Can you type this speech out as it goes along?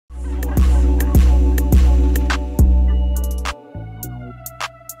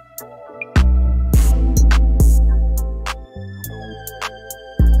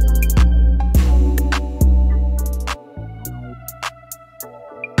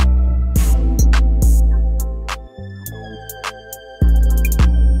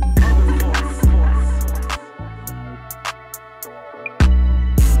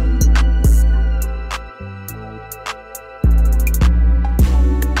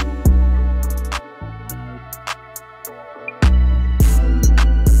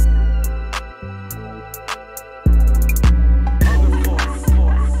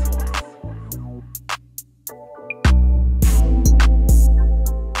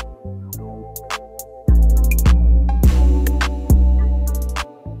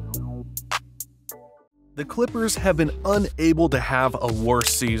the Clippers have been unable to have a worse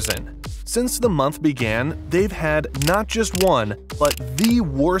season. Since the month began, they've had not just one, but the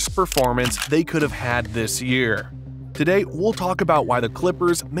worst performance they could have had this year. Today, we'll talk about why the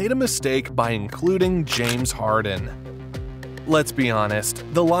Clippers made a mistake by including James Harden. Let's be honest,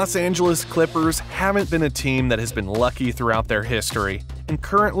 the Los Angeles Clippers haven't been a team that has been lucky throughout their history, and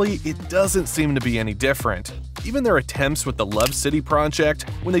currently it doesn't seem to be any different. Even their attempts with the LobCity project,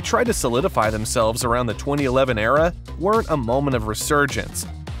 when they tried to solidify themselves around the 2011 era, weren't a moment of resurgence.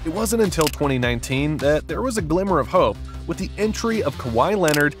 It wasn't until 2019 that there was a glimmer of hope with the entry of Kawhi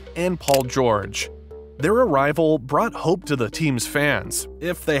Leonard and Paul George. Their arrival brought hope to the team's fans,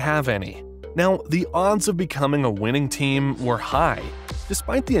 if they have any. Now, the odds of becoming a winning team were high.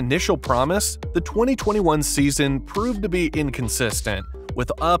 Despite the initial promise, the 2021 season proved to be inconsistent,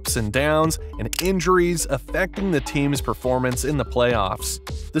 with ups and downs and injuries affecting the team's performance in the playoffs.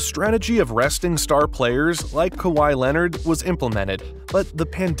 The strategy of resting star players like Kawhi Leonard was implemented, but the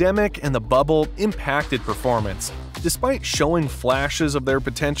pandemic and the bubble impacted performance. Despite showing flashes of their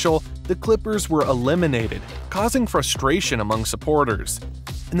potential, the Clippers were eliminated, causing frustration among supporters.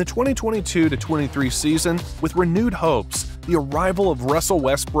 In the 2022-23 season, with renewed hopes, the arrival of Russel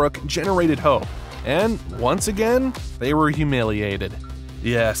Westbrook generated hope, and once again, they were humiliated.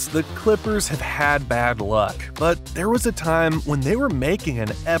 Yes, the Clippers have had bad luck, but there was a time when they were making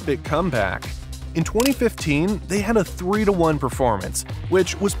an epic comeback. In 2015, they had a 3-1 performance,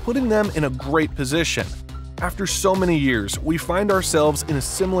 which was putting them in a great position. After so many years, we find ourselves in a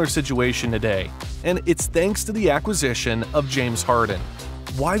similar situation today, and it's thanks to the acquisition of James Harden.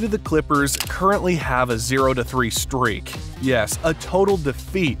 Why do the Clippers currently have a 0-3 streak? Yes, a total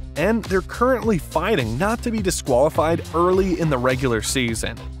defeat, and they're currently fighting not to be disqualified early in the regular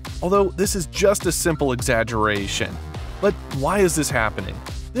season. Although this is just a simple exaggeration. But why is this happening?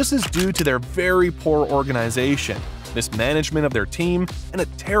 This is due to their very poor organization, mismanagement of their team, and a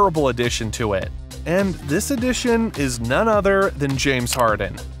terrible addition to it. And this addition is none other than James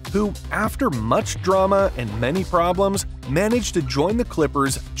Harden, who, after much drama and many problems, managed to join the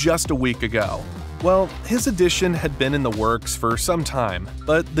Clippers just a week ago. Well, his addition had been in the works for some time,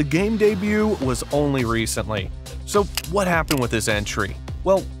 but the game debut was only recently. So what happened with his entry?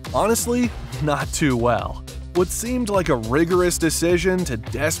 Well, honestly, not too well. What seemed like a rigorous decision to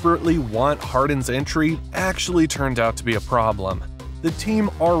desperately want Harden's entry actually turned out to be a problem. The team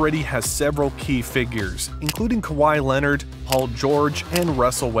already has several key figures, including Kawhi Leonard, Paul George, and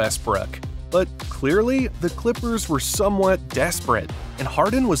Russel Westbrook. But clearly, the Clippers were somewhat desperate, and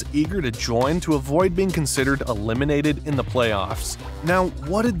Harden was eager to join to avoid being considered eliminated in the playoffs. Now,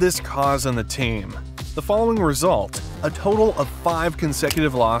 what did this cause on the team? The following result: a total of 5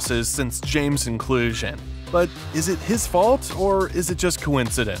 consecutive losses since James' inclusion. But is it his fault, or is it just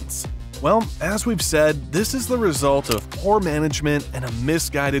coincidence? Well, as we've said, this is the result of poor management and a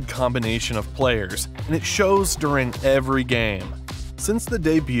misguided combination of players, and it shows during every game. Since the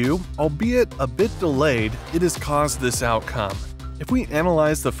debut, albeit a bit delayed, it has caused this outcome. If we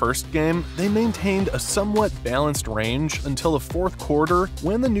analyze the first game, they maintained a somewhat balanced range until the fourth quarter,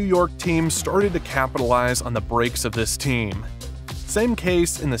 when the New York team started to capitalize on the breaks of this team. Same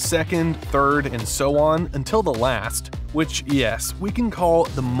case in the second, third, and so on until the last, which, yes, we can call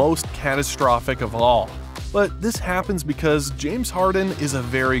the most catastrophic of all. But this happens because James Harden is a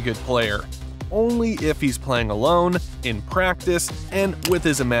very good player, only if he's playing alone, in practice, and with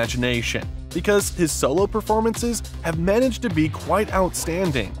his imagination, because his solo performances have managed to be quite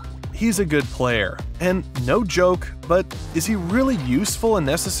outstanding. He's a good player, and no joke, but is he really useful and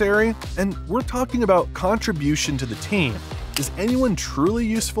necessary? And we're talking about contribution to the team. Is anyone truly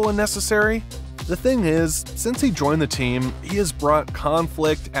useful and necessary? The thing is, since he joined the team, he has brought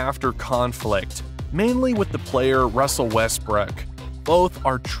conflict after conflict, mainly with the player Russel Westbrook. Both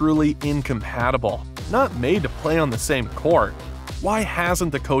are truly incompatible, not made to play on the same court. Why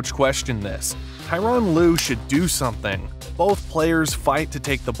hasn't the coach questioned this? Tyronn Lue should do something. Both players fight to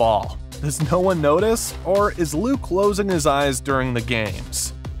take the ball. Does no one notice? Or is Lue closing his eyes during the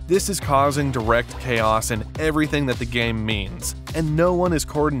games? This is causing direct chaos in everything that the game means, and no one is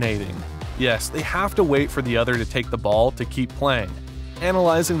coordinating. Yes, they have to wait for the other to take the ball to keep playing.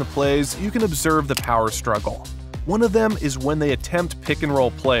 Analyzing the plays, you can observe the power struggle. One of them is when they attempt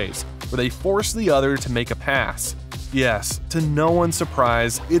pick-and-roll plays, where they force the other to make a pass. Yes, to no one's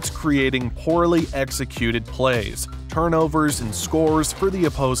surprise, it's creating poorly executed plays, turnovers, and scores for the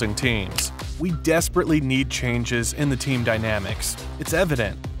opposing teams. We desperately need changes in the team dynamics. It's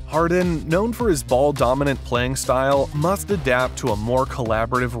evident. Harden, known for his ball-dominant playing style, must adapt to a more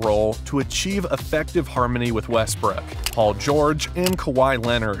collaborative role to achieve effective harmony with Westbrook, Paul George, and Kawhi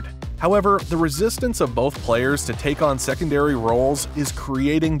Leonard. However, the resistance of both players to take on secondary roles is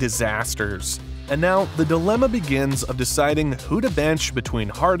creating disasters. And now, the dilemma begins of deciding who to bench between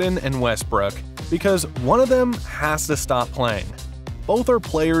Harden and Westbrook, because one of them has to stop playing. Both are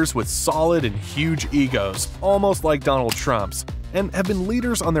players with solid and huge egos, almost like Donald Trump's, and have been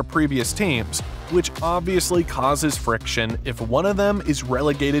leaders on their previous teams, which obviously causes friction if one of them is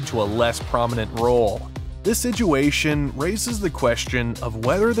relegated to a less prominent role. This situation raises the question of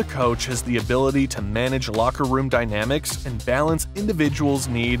whether the coach has the ability to manage locker room dynamics and balance individuals'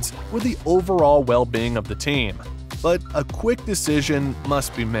 needs with the overall well-being of the team. But a quick decision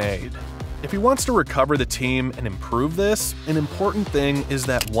must be made. If he wants to recover the team and improve this, an important thing is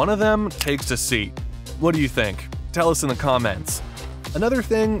that one of them takes a seat. What do you think? Tell us in the comments. Another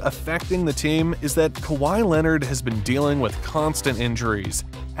thing affecting the team is that Kawhi Leonard has been dealing with constant injuries,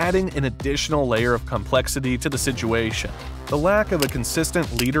 adding an additional layer of complexity to the situation. The lack of a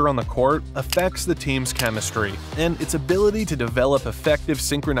consistent leader on the court affects the team's chemistry and its ability to develop effective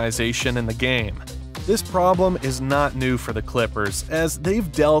synchronization in the game. This problem is not new for the Clippers, as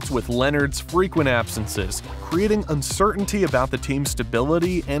they've dealt with Leonard's frequent absences, creating uncertainty about the team's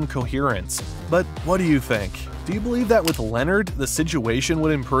stability and coherence. But what do you think? Do you believe that with Leonard, the situation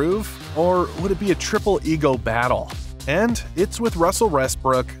would improve? Or would it be a triple ego battle? And it's with Russel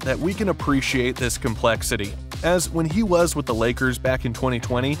Westbrook that we can appreciate this complexity, as when he was with the Lakers back in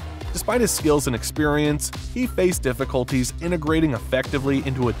 2020, despite his skills and experience, he faced difficulties integrating effectively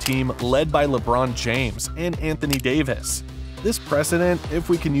into a team led by LeBron James and Anthony Davis. This precedent, if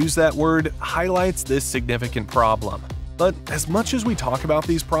we can use that word, highlights this significant problem. But as much as we talk about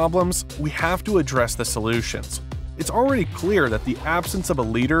these problems, we have to address the solutions. It's already clear that the absence of a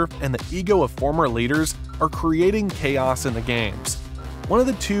leader and the ego of former leaders are creating chaos in the games. One of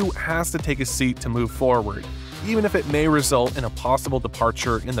the two has to take a seat to move forward, even if it may result in a possible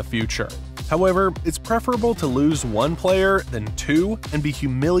departure in the future. However, it's preferable to lose one player than two and be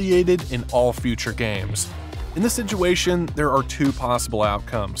humiliated in all future games. In this situation, there are two possible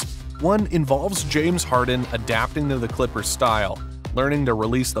outcomes. One involves James Harden adapting to the Clippers' style, learning to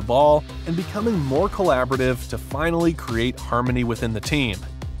release the ball, and becoming more collaborative to finally create harmony within the team.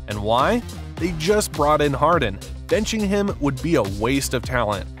 And why? They just brought in Harden. Benching him would be a waste of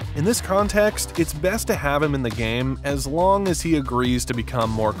talent. In this context, it's best to have him in the game as long as he agrees to become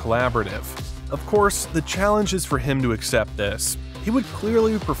more collaborative. Of course, the challenge is for him to accept this. He would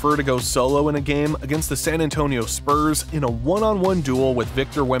clearly prefer to go solo in a game against the San Antonio Spurs in a one-on-one duel with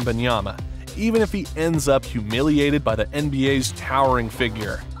Victor Wembanyama, even if he ends up humiliated by the NBA's towering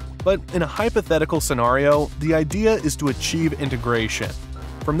figure. But in a hypothetical scenario, the idea is to achieve integration.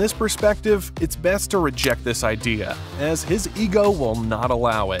 From this perspective, it's best to reject this idea, as his ego will not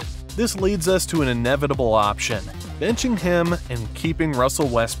allow it. This leads us to an inevitable option: benching him and keeping Russel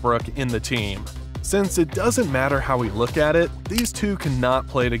Westbrook in the team. Since it doesn't matter how we look at it, these two cannot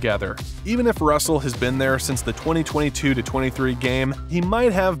play together. Even if Russell has been there since the 2022-23 game, he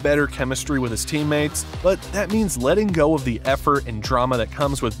might have better chemistry with his teammates, but that means letting go of the effort and drama that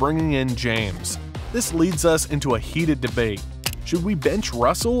comes with bringing in James. This leads us into a heated debate. Should we bench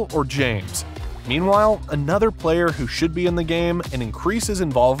Russell or James? Meanwhile, another player who should be in the game and increase his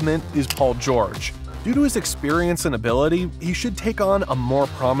involvement is Paul George. Due to his experience and ability, he should take on a more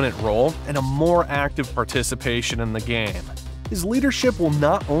prominent role and a more active participation in the game. His leadership will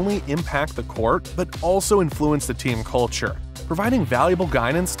not only impact the court, but also influence the team culture, providing valuable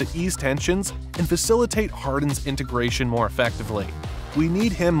guidance to ease tensions and facilitate Harden's integration more effectively. We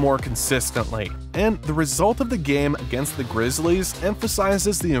need him more consistently, and the result of the game against the Grizzlies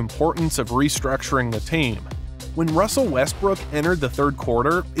emphasizes the importance of restructuring the team. When Russel Westbrook entered the third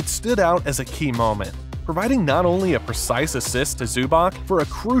quarter, it stood out as a key moment, providing not only a precise assist to Zubac for a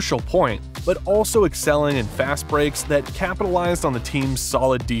crucial point, but also excelling in fast breaks that capitalized on the team's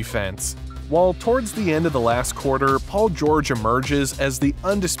solid defense. While towards the end of the last quarter, Paul George emerges as the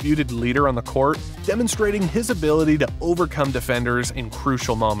undisputed leader on the court, demonstrating his ability to overcome defenders in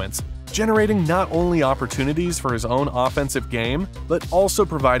crucial moments, generating not only opportunities for his own offensive game, but also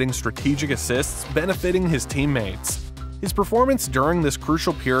providing strategic assists benefiting his teammates. His performance during this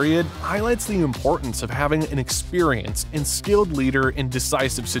crucial period highlights the importance of having an experienced and skilled leader in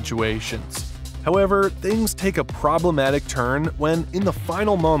decisive situations. However, things take a problematic turn when, in the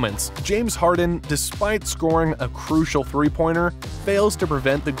final moments, James Harden, despite scoring a crucial three-pointer, fails to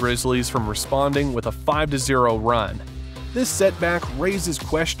prevent the Grizzlies from responding with a 5-0 run. This setback raises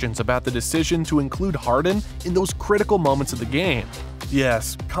questions about the decision to include Harden in those critical moments of the game.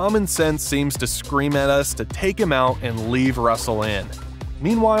 Yes, common sense seems to scream at us to take him out and leave Russell in.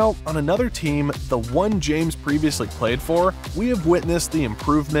 Meanwhile, on another team, the one James previously played for, we have witnessed the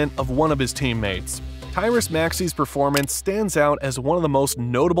improvement of one of his teammates. Tyrese Maxey's performance stands out as one of the most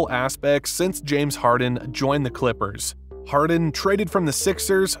notable aspects since James Harden joined the Clippers. Harden, traded from the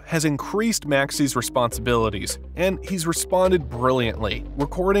Sixers, has increased Maxey's responsibilities, and he's responded brilliantly,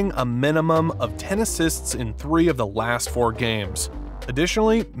 recording a minimum of 10 assists in 3 of the last 4 games.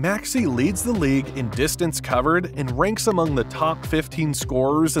 Additionally, Maxey leads the league in distance covered and ranks among the top 15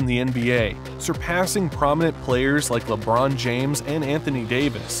 scorers in the NBA, surpassing prominent players like LeBron James and Anthony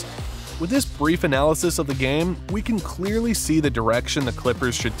Davis. With this brief analysis of the game, we can clearly see the direction the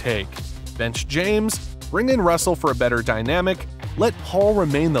Clippers should take. Bench James, bring in Russell for a better dynamic, let Paul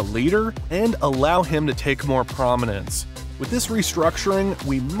remain the leader, and allow him to take more prominence. With this restructuring,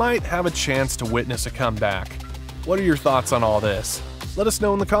 we might have a chance to witness a comeback. What are your thoughts on all this? Let us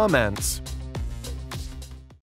know in the comments.